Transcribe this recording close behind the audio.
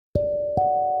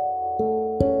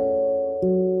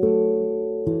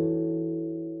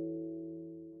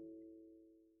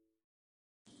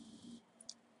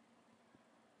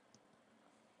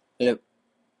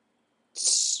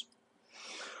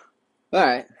All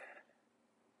right.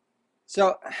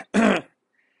 So I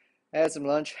had some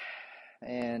lunch,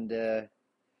 and I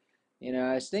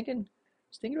was thinking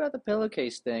about the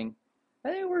pillowcase thing. I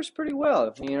think it works pretty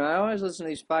well. I always listen to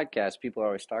these podcasts. People are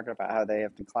always talking about how they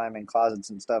have to climb in closets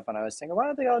and stuff, and I was thinking, why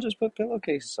don't they all just put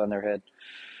pillowcases on their head?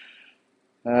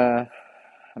 Uh,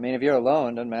 I mean, if you're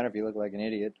alone, doesn't matter if you look like an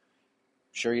idiot.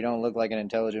 Sure, you don't look like an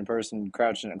intelligent person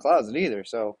crouched in a closet either,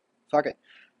 so fuck it.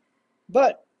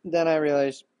 But then I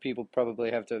realized people probably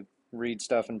have to read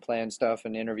stuff and plan stuff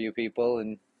and interview people,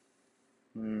 and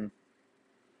hmm,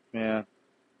 yeah, it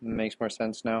makes more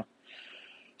sense now.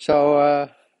 So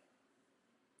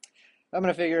I'm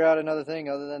gonna figure out another thing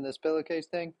other than this pillowcase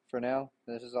thing. For now,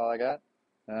 this is all I got.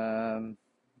 Um,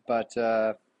 but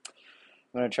I'm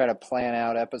gonna try to plan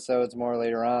out episodes more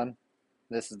later on.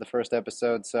 This is the first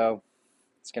episode, so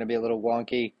it's gonna be a little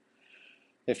wonky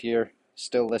if you're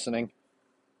still listening.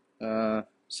 Uh,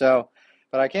 so,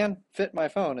 but I can fit my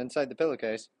phone inside the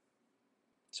pillowcase.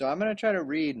 So I'm gonna try to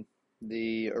read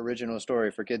the original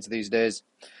story for kids these days,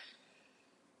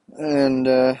 and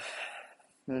I'm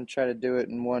gonna try to do it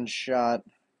in one shot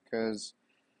because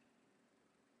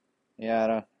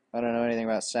yeah, I don't know anything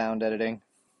about sound editing.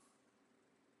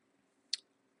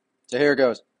 So here it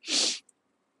goes.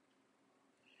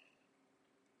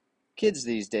 Kids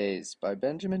These Days by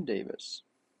Benjamin Davis.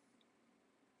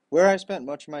 Where I spent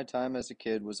much of my time as a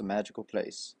kid was a magical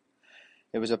place.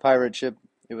 It was a pirate ship,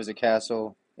 it was a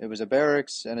castle, it was a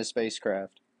barracks and a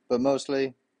spacecraft, but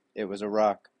mostly it was a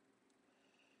rock.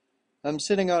 I'm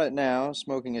sitting on it now,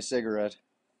 smoking a cigarette.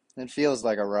 It feels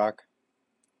like a rock.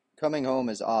 Coming home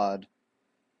is odd.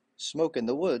 Smoke in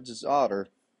the woods is odder.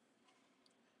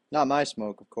 Not my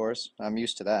smoke, of course. I'm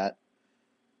used to that.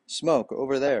 Smoke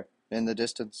over there, in the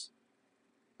distance.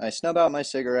 I snub out my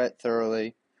cigarette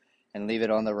thoroughly and leave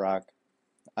it on the rock.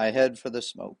 I head for the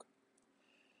smoke.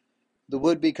 The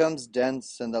wood becomes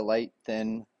dense and the light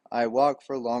thin. I walk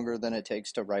for longer than it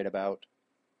takes to write about.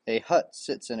 A hut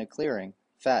sits in a clearing,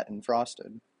 fat and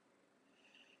frosted.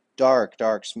 Dark,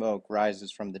 dark smoke rises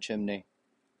from the chimney.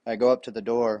 I go up to the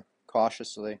door,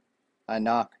 cautiously. I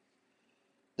knock.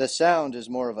 The sound is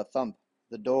more of a thump.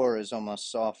 The door is almost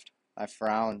soft. I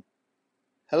frown.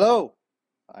 "Hello!"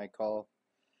 I call.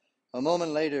 A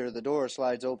moment later, the door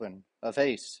slides open. A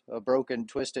face, a broken,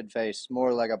 twisted face,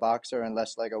 more like a boxer and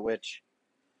less like a witch.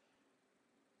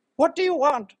 "What do you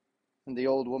want?" the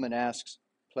old woman asks,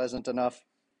 pleasant enough.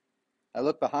 I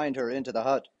look behind her into the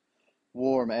hut.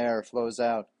 Warm air flows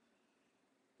out.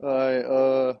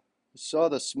 I saw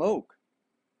the smoke."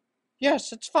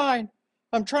 "Yes, it's fine.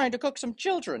 I'm trying to cook some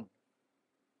children."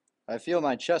 I feel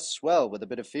my chest swell with a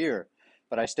bit of fear,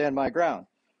 but I stand my ground.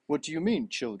 "What do you mean,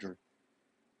 children?"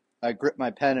 I grip my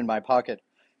pen in my pocket,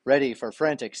 ready for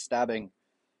frantic stabbing.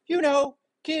 "You know,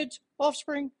 kids,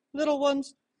 offspring, little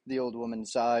ones." The old woman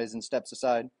sighs and steps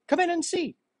aside. "Come in and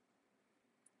see."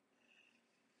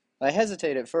 I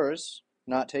hesitate at first,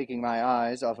 not taking my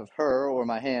eyes off of her or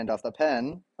my hand off the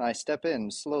pen. I step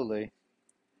in slowly.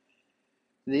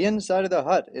 The inside of the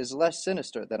hut is less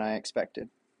sinister than I expected.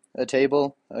 A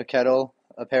table, a kettle,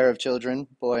 a pair of children,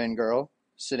 boy and girl,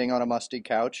 sitting on a musty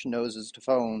couch, noses to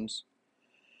phones.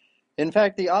 In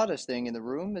fact, the oddest thing in the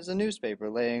room is a newspaper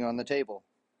laying on the table.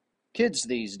 "Kids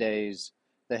These Days,"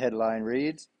 the headline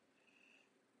reads.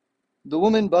 The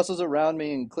woman bustles around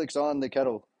me and clicks on the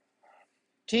kettle.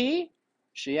 "Tea?"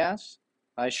 she asks.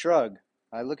 I shrug.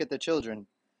 I look at the children.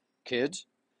 "Kids?"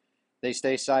 They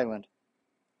stay silent.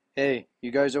 "Hey, you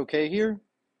guys okay here?"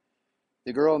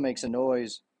 The girl makes a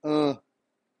noise. I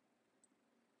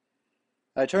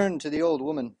turn to the old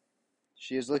woman.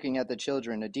 She is looking at the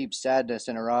children, a deep sadness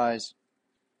in her eyes.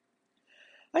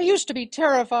 "I used to be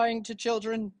terrifying to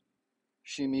children,"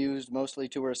 she mused, mostly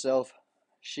to herself.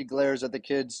 She glares at the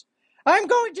kids. "I'm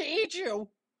going to eat you!"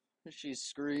 She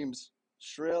screams,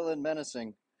 shrill and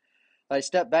menacing. I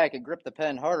step back and grip the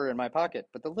pen harder in my pocket,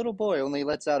 but the little boy only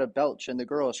lets out a belch and the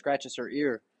girl scratches her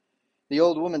ear. The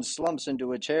old woman slumps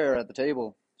into a chair at the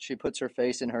table. She puts her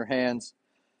face in her hands.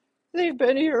 "They've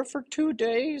been here for 2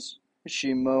 days,"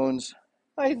 she moans.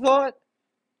 "I thought,"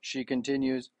 she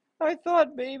continues, "I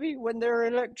thought maybe when their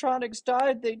electronics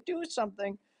died they'd do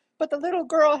something. But the little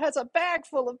girl has a bag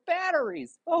full of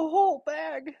batteries, a whole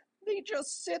bag. They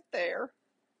just sit there."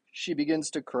 She begins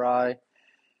to cry.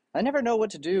 I never know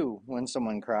what to do when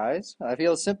someone cries. I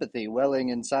feel sympathy welling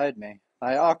inside me.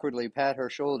 I awkwardly pat her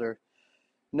shoulder.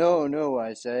 "No, no,"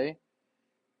 I say.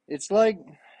 It's like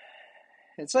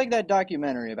it's like that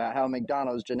documentary about how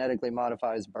McDonald's genetically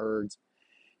modifies birds.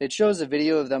 It shows a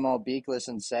video of them all beakless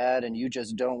and sad, and you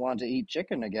just don't want to eat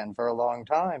chicken again for a long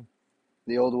time.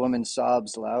 The old woman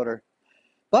sobs louder.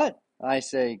 "But," I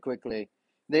say quickly.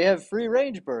 They have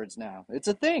free-range birds now. It's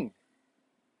a thing.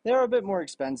 They're a bit more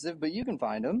expensive, but you can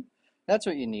find them. That's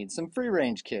what you need, some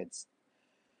free-range kids.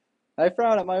 I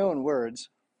frown at my own words.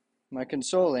 My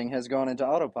consoling has gone into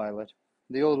autopilot.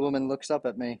 The old woman looks up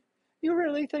at me. You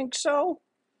really think so?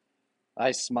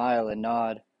 I smile and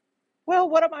nod. Well,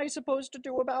 what am I supposed to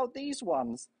do about these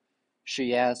ones?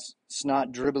 She asks,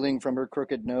 snot dribbling from her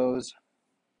crooked nose.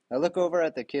 I look over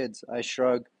at the kids. I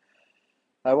shrug.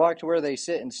 I walk to where they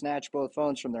sit and snatch both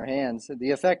phones from their hands.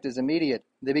 The effect is immediate.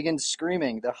 They begin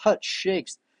screaming. The hut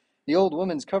shakes. The old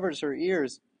woman covers her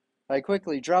ears. I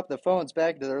quickly drop the phones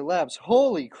back into their laps.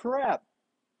 Holy crap!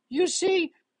 You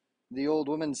see, the old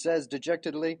woman says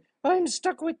dejectedly, I'm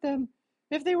stuck with them.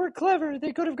 If they were clever,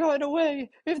 they could have gotten away.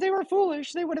 If they were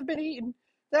foolish, they would have been eaten.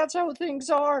 That's how things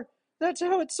are. That's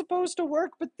how it's supposed to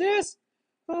work. But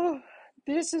oh,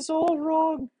 this is all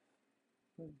wrong.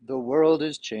 The world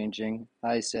is changing,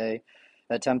 I say,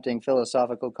 attempting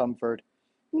philosophical comfort.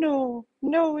 No,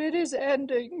 no, it is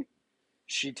ending.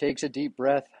 She takes a deep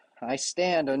breath. I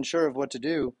stand, unsure of what to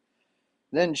do.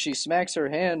 Then she smacks her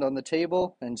hand on the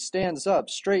table and stands up,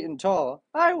 straight and tall.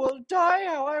 I will die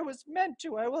how I was meant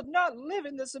to. I will not live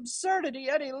in this absurdity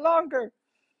any longer.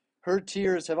 Her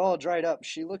tears have all dried up.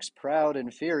 She looks proud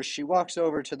and fierce. She walks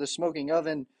over to the smoking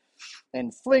oven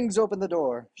and flings open the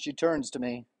door. She turns to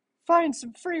me. Find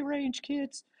some free-range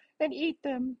kids and eat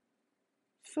them.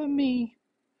 For me.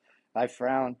 I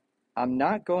frown. I'm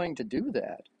not going to do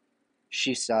that.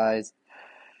 She sighs.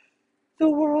 The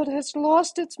world has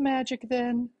lost its magic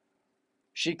then.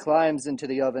 She climbs into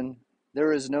the oven.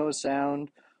 There is no sound,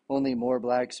 only more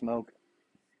black smoke.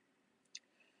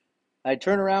 I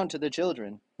turn around to the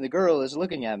children. The girl is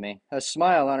looking at me, a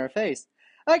smile on her face.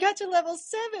 I got to level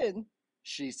 7,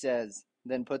 she says,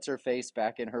 then puts her face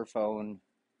back in her phone.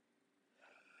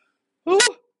 Oh,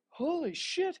 holy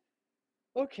shit.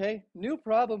 Okay, new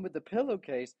problem with the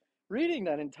pillowcase. Reading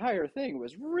that entire thing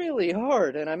was really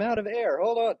hard, and I'm out of air.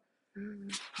 Hold on.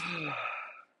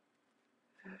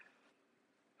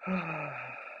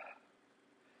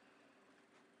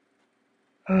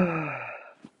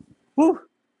 Whew.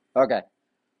 Okay.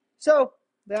 So,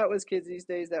 that was Kids These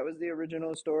Days. That was the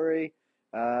original story.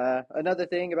 Another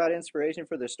thing about inspiration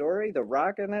for the story, the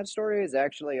rock in that story is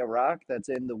actually a rock that's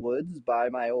in the woods by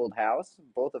my old house.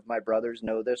 Both of my brothers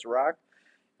know this rock.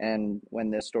 And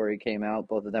when this story came out,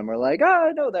 both of them were like, oh,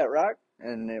 I know that rock.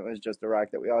 And it was just a rock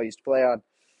that we all used to play on.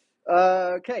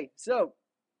 Okay, so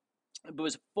it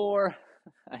was 4.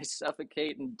 I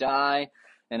suffocate and die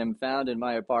and am found in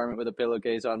my apartment with a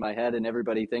pillowcase on my head and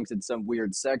everybody thinks it's some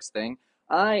weird sex thing.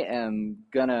 I am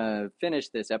gonna finish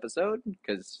this episode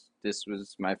because this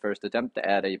was my first attempt to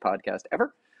add a podcast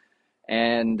ever.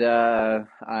 And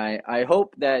I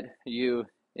hope that you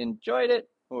enjoyed it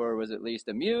or was at least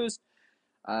amused.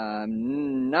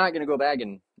 I'm not going to go back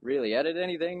and really edit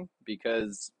anything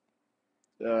because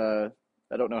I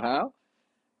don't know how.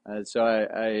 So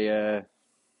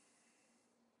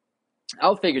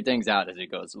I'll figure things out as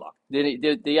it goes along.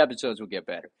 The episodes will get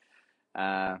better.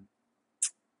 Is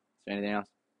there anything else?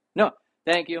 No.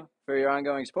 Thank you for your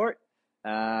ongoing support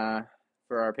for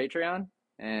our Patreon.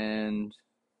 And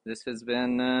this has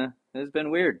been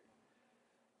weird.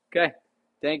 Okay.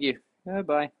 Thank you.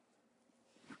 Bye.